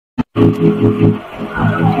എല്ലാവർക്കും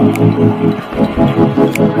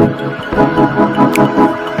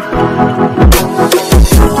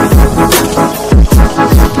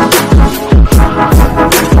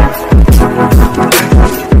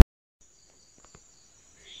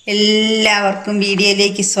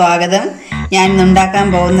വീഡിയോയിലേക്ക് സ്വാഗതം. ഞാൻ ഇന്ന് ഉണ്ടാക്കാൻ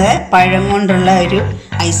പോകുന്നത് പഴം കൊണ്ടുള്ള ഒരു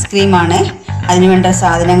ഐസ്ക്രീമാണ്. അതിന് വേണ്ട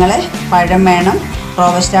സാധനങ്ങൾ: പഴം വേണം,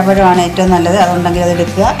 റോബസ്റ്റ പഴമാണ് ഏറ്റവും നല്ലത്, അതുണ്ടെങ്കിൽ അത്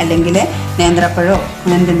എടുക്കുക, അല്ലെങ്കിൽ നേന്ത്രപ്പഴമോ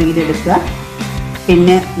അങ്ങനത്തെ എന്തെങ്കിലും എടുക്കുക.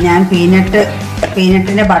 പിന്നെ ഞാൻ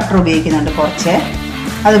പീനട്ടിൻ്റെ ബട്ടർ ഉപയോഗിക്കുന്നുണ്ട് കുറച്ച്,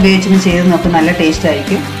 അത് ഉപയോഗിച്ചൊന്ന് ചെയ്ത് നോക്കും, നല്ല ടേസ്റ്റ്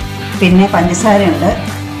ആയിരിക്കും. പിന്നെ പഞ്ചസാരയുണ്ട്,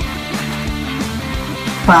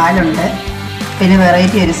 പാലുണ്ട്, പിന്നെ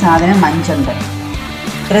വെറൈറ്റി ഒരു സാധനം മഞ്ചുണ്ട്.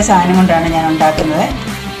 ഇത്ര സാധനം കൊണ്ടാണ് ഞാൻ ഉണ്ടാക്കുന്നത്.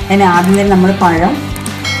 അതിന് ആദ്യം തന്നെ നമ്മൾ പഴം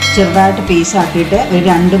ചെറുതായിട്ട് പീസാക്കിയിട്ട് ഒരു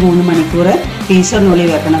 2-3 മണിക്കൂർ ഫ്രീസറിനുള്ളിൽ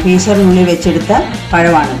വെക്കണം. ഫ്രീസറിനുള്ളിൽ വെച്ചെടുത്ത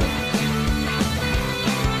പഴമാണിത്.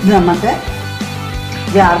 ഇത് നമുക്ക്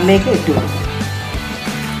ജാറിലേക്ക് ഇട്ട് കൊടുക്കാം.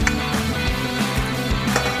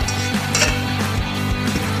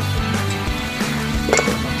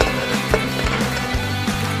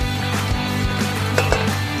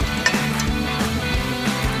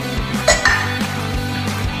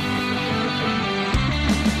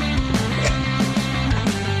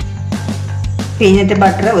 പീനട്ട്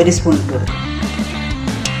ബട്ടർ 1 സ്പൂൺ ഇട്ട് കൊടുക്കും.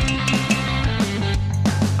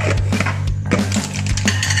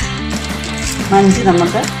 മഞ്ച്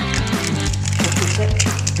നമുക്ക്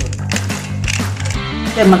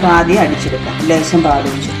ആദ്യം അടിച്ചെടുക്കാം, ലേശം പാൽ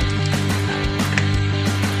ഒഴിച്ച്.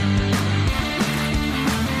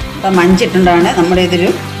 അപ്പം മഞ്ചിട്ടുണ്ടാണ് നമ്മുടെ ഇതൊരു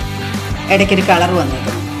ഇടയ്ക്കൊരു കളർ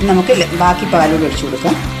വന്നിരിക്കണം. നമുക്ക് ബാക്കി പാലൂടെ ഒഴിച്ചു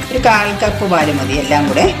കൊടുക്കാം. ഒരു 1/4 കപ്പ് പാല് മതി എല്ലാം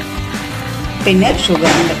കൂടെ. പിന്നെ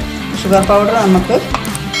ഷുഗർ പൗഡർ നമുക്ക്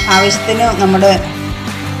ആവശ്യത്തിന്, നമ്മുടെ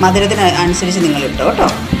മധുരത്തിന് അനുസരിച്ച് നിങ്ങൾ ഇട്ടോ കേട്ടോ.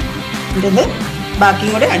 ഇത്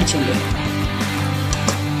ബാക്കിയും കൂടെ അടിച്ചുകൊണ്ട് വരും.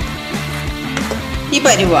 ഈ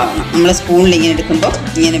പരുവാകണം. നമ്മൾ സ്പൂണിൽ ഇങ്ങനെ എടുക്കുമ്പോൾ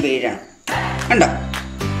ഇങ്ങനെ വീഴണം, കണ്ടോ?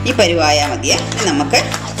 ഈ പരുവായാൽ മതിയേ. നമുക്ക്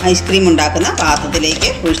ഐസ്ക്രീം ഉണ്ടാക്കുന്ന പാത്രത്തിലേക്ക്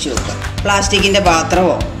ഒഴിച്ചു കൊടുക്കാം. പ്ലാസ്റ്റിക്കിൻ്റെ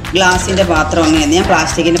പാത്രമോ ഗ്ലാസിൻ്റെ പാത്രമോ അങ്ങനെയാണ്. ഞാൻ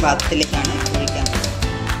പ്ലാസ്റ്റിക്കിൻ്റെ പാത്രത്തിലേക്കാണ് ഒഴിക്കാൻ.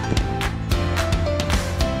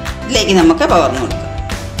 ഇതിലേക്ക് നമുക്ക് പകർന്നു കൊടുക്കാം.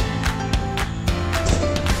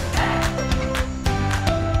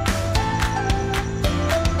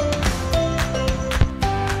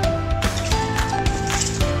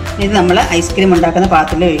 ഇത് നമ്മൾ ഐസ്ക്രീം ഉണ്ടാക്കുന്ന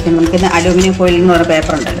പാത്രത്തിൽ ഒഴിക്കണം. നമുക്കിന്ന് അലൂമിനിയം ഫോയിൽ എന്ന് പറയുന്ന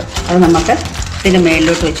പേപ്പർ ഉണ്ടല്ലോ, അത് നമുക്ക് ഇതിൻ്റെ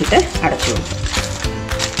മേളിലോട്ട് വെച്ചിട്ട് അടച്ചു കൊടുക്കും.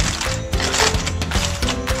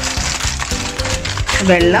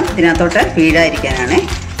 വെള്ളം ഇതിനകത്തോട്ട് വീഴാതിരിക്കാനാണ്.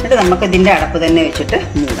 എന്നിട്ട് നമുക്ക് ഇതിൻ്റെ അടപ്പ് തന്നെ വെച്ചിട്ട്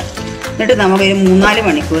മൂടാം. എന്നിട്ട് നമുക്കൊരു 3-4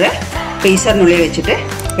 മണിക്കൂർ ഫ്രീസറിനുള്ളിൽ വെച്ചിട്ട്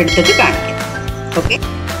എടുത്തിട്ട് കാണിക്കാം. ഓക്കെ,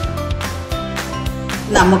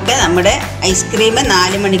 നമുക്ക് നമ്മുടെ ഐസ്ക്രീം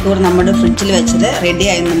 4 മണിക്കൂർ നമ്മുടെ ഫ്രിഡ്ജിൽ വെച്ചത്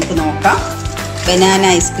റെഡിയായി നമുക്ക് നോക്കാം. ബനാന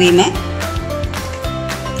ഐസ്ക്രീം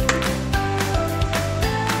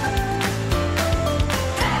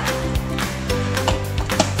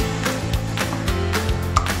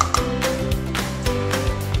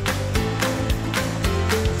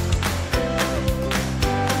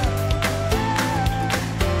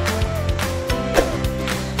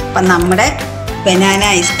അപ്പം നമ്മുടെ ബനാന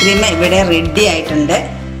ഐസ്ക്രീം ഇവിടെ റെഡി ആയിട്ടുണ്ട്.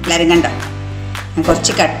 എല്ലാവരും കണ്ടോ?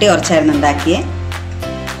 കുറച്ച് കുറച്ചായിരുന്നു ഉണ്ടാക്കിയേ.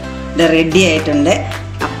 ഇത് റെഡി ആയിട്ടുണ്ട്.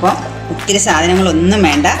 അപ്പോൾ ഒത്തിരി സാധനങ്ങളൊന്നും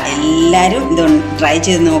വേണ്ട. എല്ലാവരും ഇത് ട്രൈ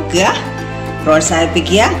ചെയ്ത് നോക്കുക,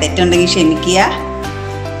 പ്രോത്സാഹിപ്പിക്കുക, തെറ്റുണ്ടെങ്കിൽ ക്ഷമിക്കുക.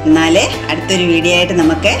 എന്നാലേ അടുത്തൊരു വീഡിയോ ആയിട്ട്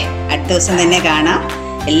നമുക്ക് അടുത്ത ദിവസം തന്നെ കാണാം.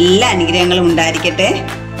 എല്ലാ അനുഗ്രഹങ്ങളും ഉണ്ടായിരിക്കട്ടെ.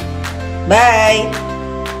 ബൈ.